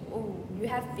see, oh, you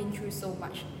have been through so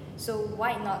much. So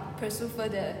why not pursue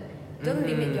further? Don't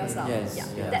limit yourself. Yes, Yeah,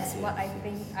 yes, that's yes, what I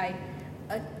think I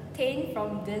came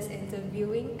from this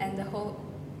interviewing and the whole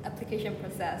application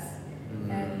process.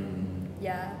 And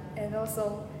yeah, and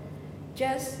also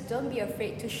just don't be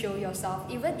afraid to show yourself,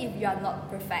 even if you are not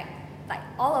perfect. Like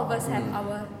all of us have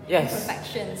our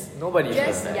imperfections. Nobody's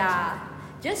just perfect.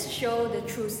 just show the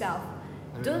true self.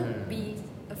 Don't be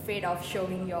afraid of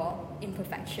showing your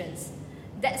imperfections.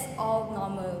 That's all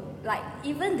normal. Like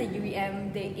even the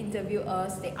UEM, they interview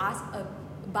us, they ask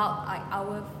about like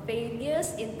our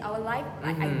failures in our life.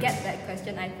 Like I get that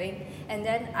question, I think, and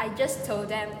then I just told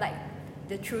them like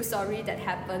the true story that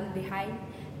happened behind,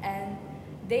 and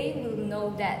they will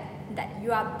know that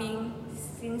you are being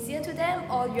sincere to them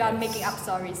or you are making up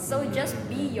stories. So just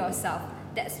be yourself.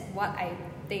 That's what I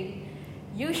think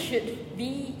you should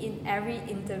be in every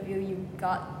interview you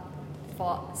got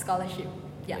for scholarship.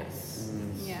 Yeah.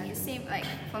 Yeah, same like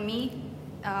for me,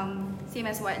 same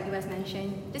as what Luas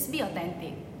mentioned, just be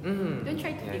authentic. Don't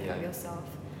try to pick up yourself.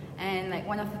 And like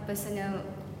one of the personal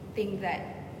things that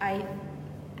I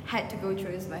had to go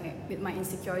through is with my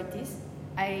insecurities.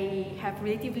 I have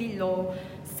relatively low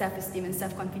self-esteem and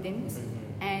self-confidence,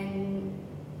 and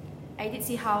I did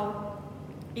see how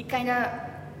it kind of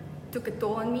took a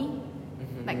toll on me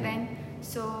back then.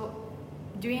 So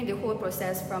during the whole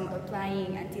process from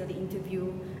applying until the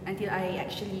interview, until I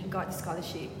actually got the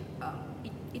scholarship,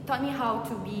 it taught me how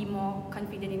to be more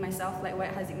confident in myself, like what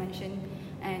Haziq mentioned,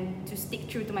 and to stick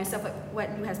true to myself, like what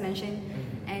Lu has mentioned,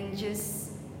 and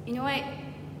just, you know what,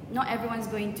 not everyone's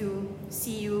going to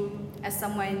see you as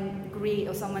someone great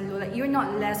or someone low. Like you're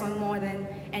not less or more than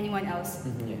anyone else.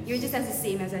 You're just as the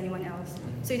same as anyone else.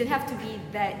 So you don't have to be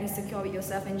that insecure with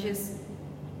yourself, and just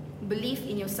believe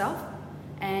in yourself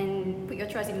and put your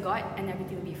trust in God, and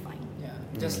everything will be fine. Yeah,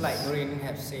 just like Noreen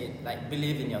have said, like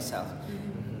believe in yourself.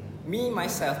 Me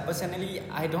myself personally,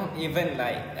 I don't even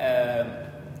like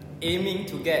aiming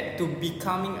to get to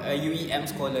becoming a UEM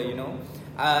scholar. You know,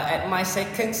 at my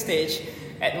second stage,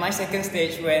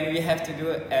 when we have to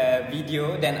do a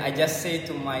video, then I just say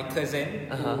to my cousin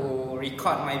who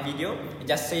record my video, I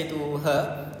just say to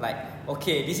her like,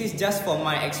 okay, this is just for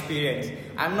my experience.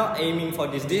 I'm not aiming for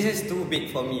this. This is too big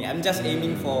for me. I'm just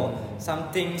aiming for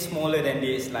something smaller than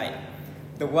this, like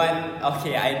the one.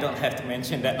 Okay, I don't have to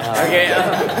mention that. Okay.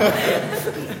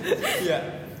 Yeah.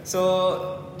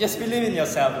 So just believe in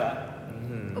yourself, lah.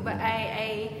 Oh, but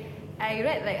I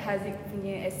read like Haziq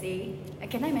punya essay.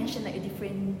 Can I mention like a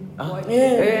different word?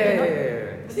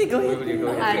 Yeah. See, go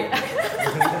ahead. I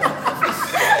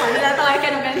thought I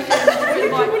can mention a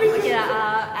different word. Okay,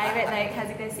 I read like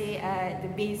Haziq essay, the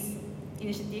BASE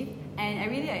initiative, and I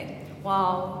really like,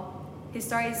 wow, his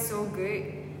story is so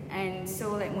good and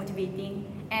so like motivating.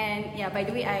 And yeah, by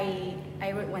the way,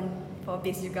 I wrote one for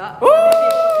BASE juga.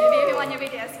 Maybe everyone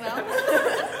read it as well.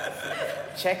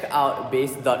 Check out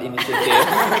base.initiative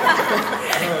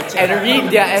and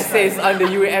read their essays on the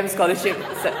UEM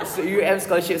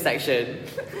scholarship section.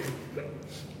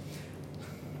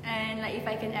 And like if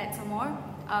I can add some more,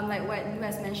 like what Lu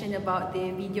has mentioned about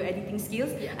the video editing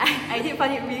skills, I did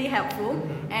find it really helpful.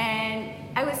 And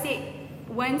I would say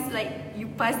once like you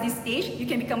pass this stage, you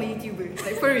can become a YouTuber,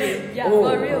 like for real. Yeah,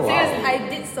 for real. Wow. Seriously, I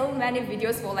did so many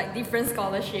videos for like different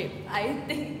scholarship. I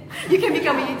think You can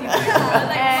become a YouTuber.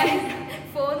 like my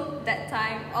phone that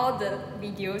time, all the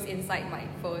videos inside my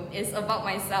phone is about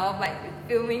myself, like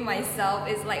filming myself.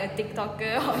 It's like a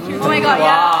TikToker. Oh my god,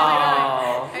 yeah. Oh my god.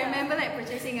 Wow. I remember like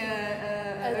purchasing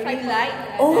a ring tripod. light.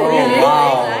 Oh, a ring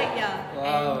wow. light, yeah.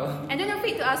 Wow. And don't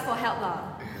afraid to ask for help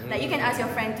lah. Like you can ask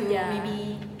your friend to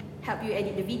maybe help you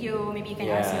edit the video. Maybe you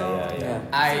can ask your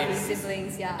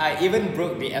siblings. Yeah. I even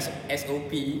broke the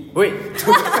SOP. Wait.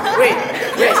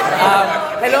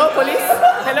 Hello, police.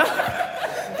 Hello.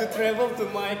 To travel to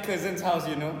my cousin's house,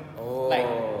 you know, like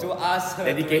to ask her.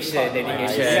 Dedication.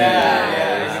 Dedication.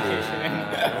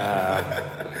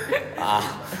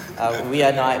 We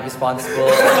are not responsible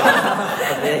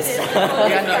for this.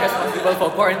 We are not responsible for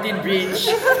quarantine breach.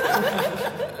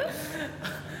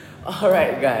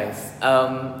 Alright, guys.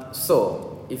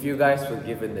 So, if you guys were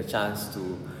given the chance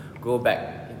to go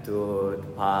back into the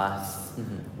past,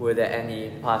 were there any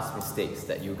past mistakes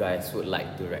that you guys would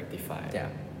like to rectify?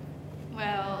 Yeah.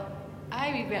 Well,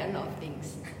 I regret a lot of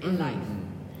things in life.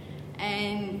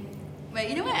 And well,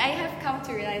 you know what? I have come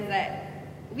to realize that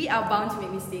we are bound to make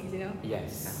mistakes, you know?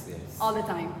 Yes. All the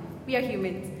time. We are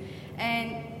humans.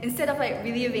 And instead of like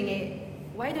reliving it,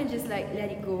 why don't just like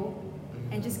let it go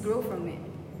and just grow from it?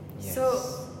 Yes. So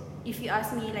if you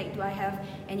ask me like, do I have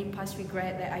any past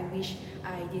regret that I wish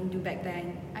I didn't do back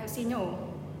then, I would say no.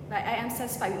 Like I am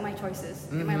satisfied with my choices,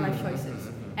 with my life choices.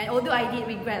 And although I did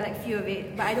regret like few of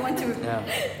it, but I don't want to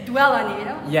dwell on it, you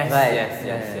know? Yes.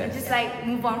 And just like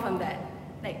move on from that.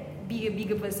 Like be a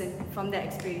bigger person from that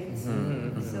experience.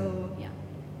 So yeah.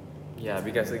 Yeah,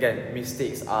 because again,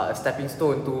 mistakes are a stepping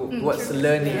stone towards true.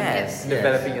 learning, Yes,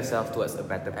 developing yourself towards a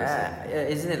better person.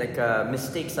 Isn't it like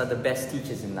mistakes are the best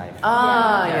teachers in life?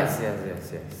 Yeah. Yes.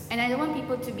 And I don't want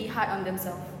people to be hard on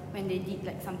themselves when they did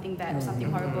like something bad or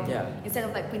something horrible. Yeah. Instead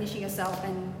of like punishing yourself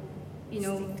and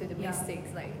Stick to the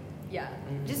mistakes, like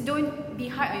just don't be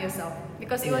hard on yourself,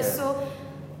 because it was so,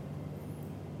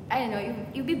 I don't know,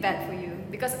 it'd be bad for you,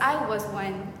 because I was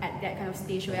one at that kind of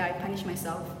stage where I punished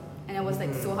myself and I was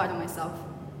like so hard on myself,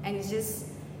 and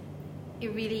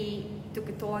it really took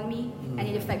a toll on me, and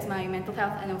it affects my mental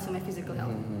health and also my physical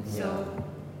health. So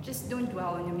just don't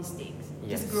dwell on your mistakes.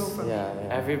 Yes. Just grow from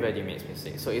it. Everybody makes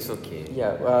mistakes, so it's okay.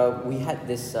 We had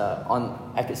this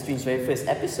on AcadStream's very first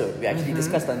episode. We actually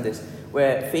discussed on this,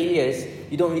 where failures,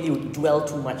 you don't really dwell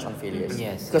too much on failures.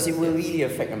 Yes. Because it will really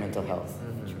affect your mental health.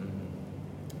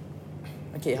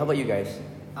 Okay, how about you guys?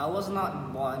 I was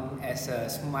not born as a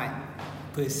smart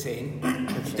person,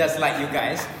 just like you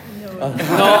guys. I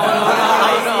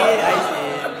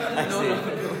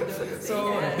see.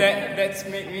 So that's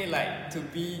made me like to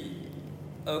be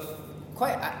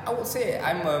I would say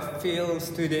I'm a failed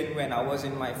student when I was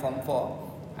in my Form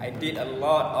 4. I did a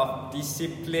lot of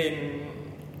discipline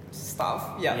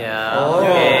stuff. Okay.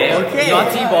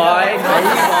 Naughty boy.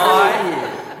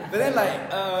 But then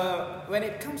when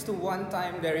it comes to one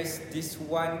time, there is this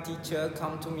one teacher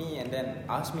come to me and then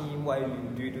ask me, why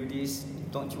do you do this?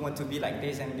 Don't you want to be like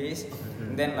this and this?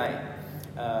 And then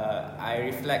I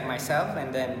reflect myself,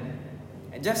 and then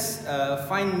I just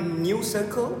find new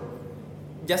circle.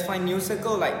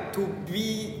 Like, to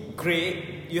be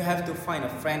great, you have to find a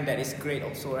friend that is great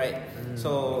also, right?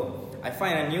 So I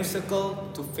find a new circle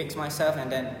to fix myself,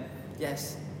 and then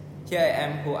yes, here I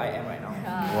am who I am right now.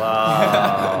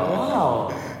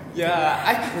 Wow. Yeah,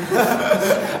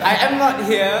 I am not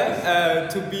here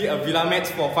to be a Villamet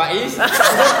for Faiz.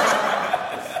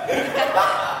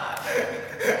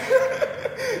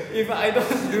 If I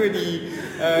don't do the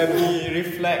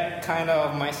reflect kind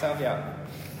of myself,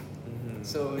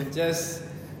 So just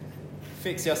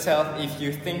fix yourself if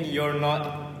you think you're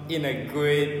not in a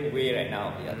good way right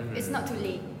now. It's not too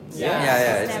late. It's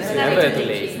never too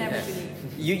late. It's never too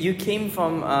late. You came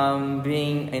from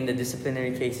being in the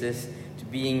disciplinary cases to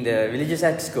being the religious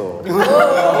exco of the student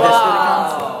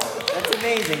council. That's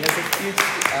amazing. That's a huge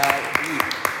leap.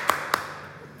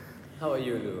 How about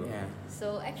you, Lu? Yeah.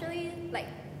 So actually, like,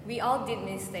 we all did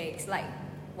mistakes, like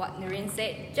what Noreen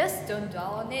said. Just don't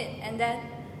dwell on it, and then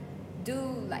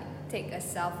take a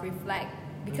self-reflect,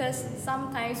 because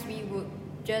sometimes we would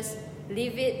just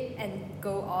leave it and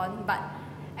go on, but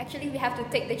actually we have to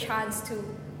take the chance to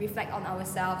reflect on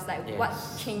ourselves, like what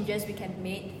changes we can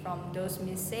make from those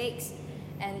mistakes,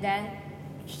 and then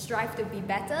strive to be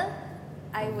better.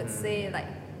 I would say, like,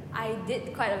 I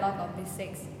did quite a lot of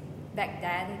mistakes back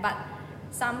then, but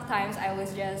sometimes I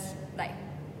was just like,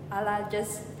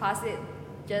 just pass it,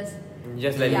 just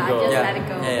let it go. Just let it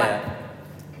go. Yeah. But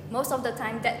most of the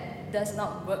time that does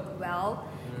not work well.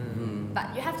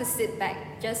 But you have to sit back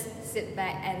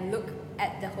and look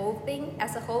at the whole thing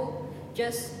as a whole,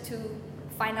 just to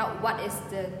find out what is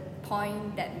the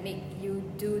point that make you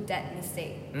do that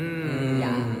mistake.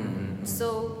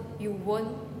 So you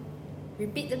won't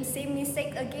repeat the same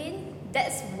mistake again.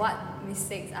 That's what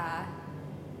mistakes are.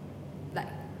 Like,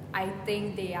 I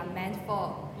think they are meant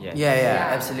for.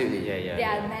 Absolutely. They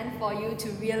are meant for you to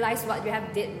realize what you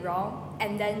have did wrong,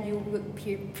 and then you would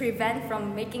prevent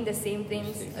from making the same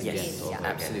things again. Yes,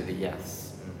 absolutely,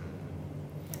 yes.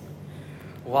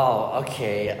 Wow,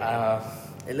 okay.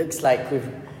 It looks like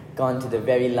we've gone to the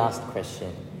very last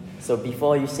question. So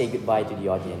before you say goodbye to the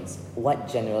audience, what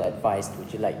general advice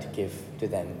would you like to give to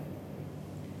them?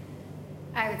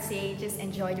 I would say just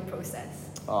enjoy the process.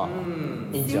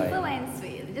 Enjoy. Simple and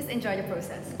sweet. Just enjoy the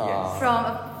process. Yes.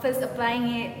 From first applying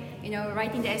it,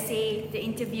 writing the essay, the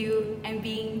interview, and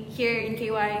being here in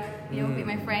KY, with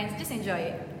my friends. Just enjoy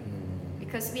it,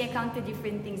 because we encounter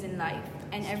different things in life,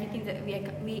 and everything that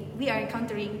we are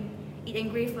encountering, it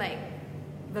engraves like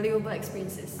valuable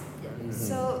experiences.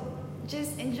 So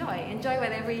just enjoy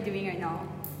whatever you're doing right now.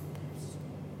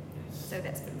 So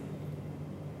that's for me.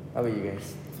 How about you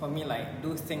guys? For me, like,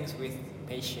 do things with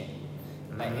patience.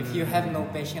 Like, if you have no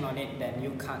patience on it, then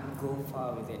you can't go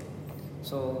far with it.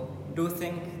 So do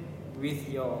things with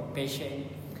your patience,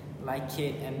 like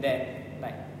it, and then,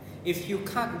 like, if you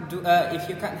can't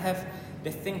have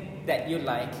the thing that you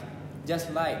like,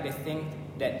 just like the thing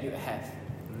that you have.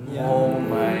 Oh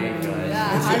my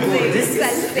gosh. This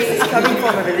is coming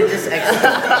from a religious expert.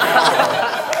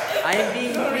 I am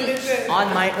being preached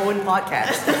on my own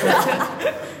podcast.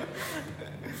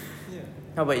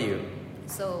 How about you?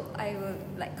 So I would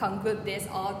like conclude this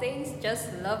all things.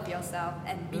 Just love yourself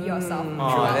and be yourself. Oh,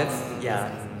 throughout that's the yeah.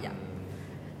 process.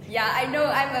 Yeah, I know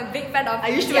I'm a big fan of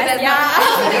Are you sure BTS. that's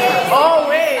not- Oh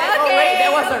wait, Okay, that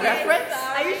was a okay, reference.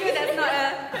 Are you sure that's not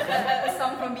a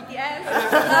song from BTS?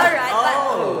 Alright,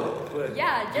 Oh, but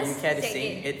yeah, do just you care to take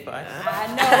sing it. it for us?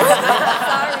 No,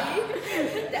 sorry.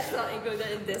 That's not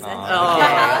included in this. Oh,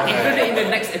 Okay. okay. Included in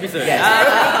the next episode. Yes.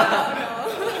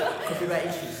 Copyright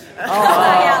issues.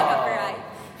 Yeah, copyright.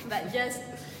 But just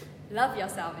love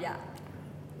yourself, yeah.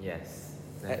 Yes,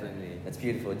 definitely. That's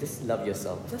beautiful. Just love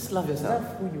yourself. Just love yourself.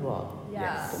 Love who you are.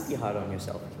 Yeah. Don't be hard on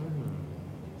yourself.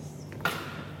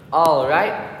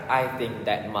 Alright, I think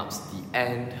that marks the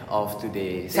end of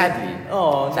today. Sadly.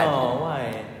 Oh Sadly. no,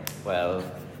 why? Well,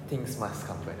 things must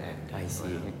come to an end. I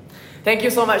see. Thank you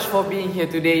so much for being here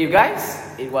today, you guys.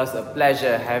 It was a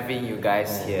pleasure having you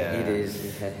guys here. It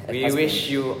is. We wish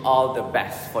you all the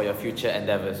best for your future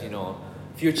endeavors. You know,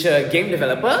 future game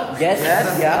developer. Yes,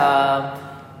 yeah.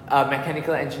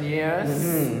 Mechanical engineers.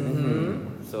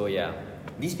 So yeah.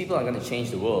 These people are going to change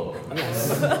the world.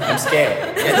 I'm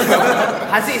scared.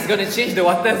 Haziq is gonna change the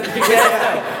waters.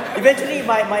 Eventually,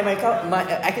 my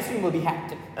AcadStream will be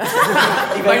hacked.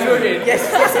 By Nurin. Yes,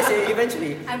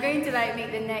 eventually. I'm going to like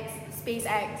make the next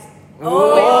SpaceX.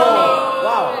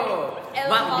 Wow.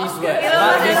 Mark these words. Elon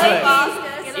Mark these Musk.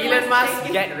 words. Elon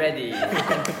Musk, get ready.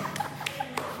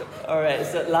 Alright,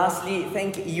 so lastly,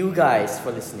 thank you guys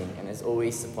for listening and as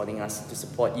always supporting us to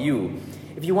support you.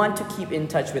 If you want to keep in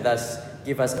touch with us,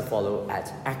 give us a follow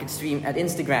at AcadStream at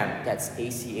Instagram. That's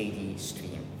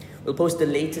ACADStream. We'll post the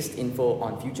latest info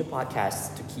on future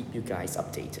podcasts to keep you guys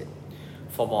updated.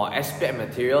 For more SPM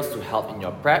materials to help in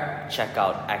your prep, check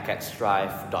out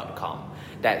acadstrive.com.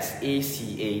 That's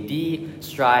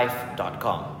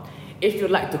ACADstrive.com. If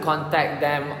you'd like to contact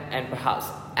them and perhaps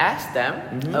ask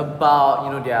them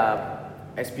about their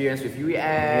experience with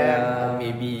UEM, or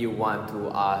maybe you want to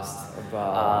ask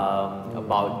about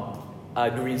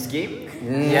Nurin's game,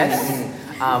 yes,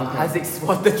 Haziq's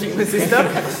water treatment system,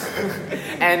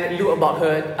 and Lu about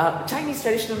her Chinese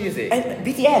traditional music And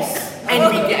BTS. and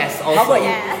BTS also. How about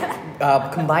you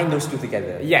combine those two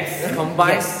together? Yes,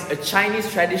 combine Yes. a Chinese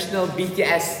traditional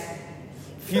BTS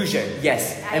fusion.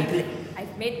 Yes. And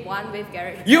I've made one with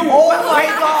Garrett. You! Oh my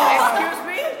god! Excuse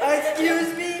me?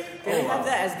 Excuse me? Can we have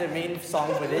that as the main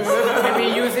song for this? Can we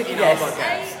use it in our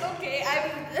podcast?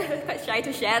 I'm quite shy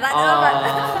to share that,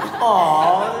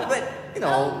 Aww, but you but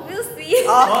know. we'll see.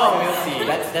 We'll see.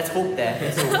 Let's hope there.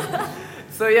 Let's hope.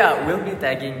 So yeah, we'll be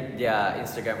tagging their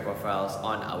Instagram profiles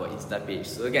on our Insta page.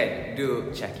 So again,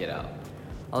 do check it out.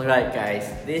 Alright guys,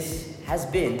 this has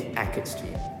been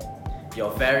AcadStream.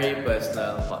 Your very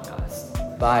personal podcast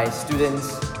By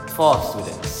students. for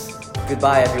students.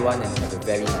 Goodbye everyone and have a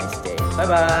very nice day. Bye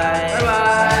bye.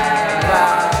 Bye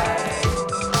bye.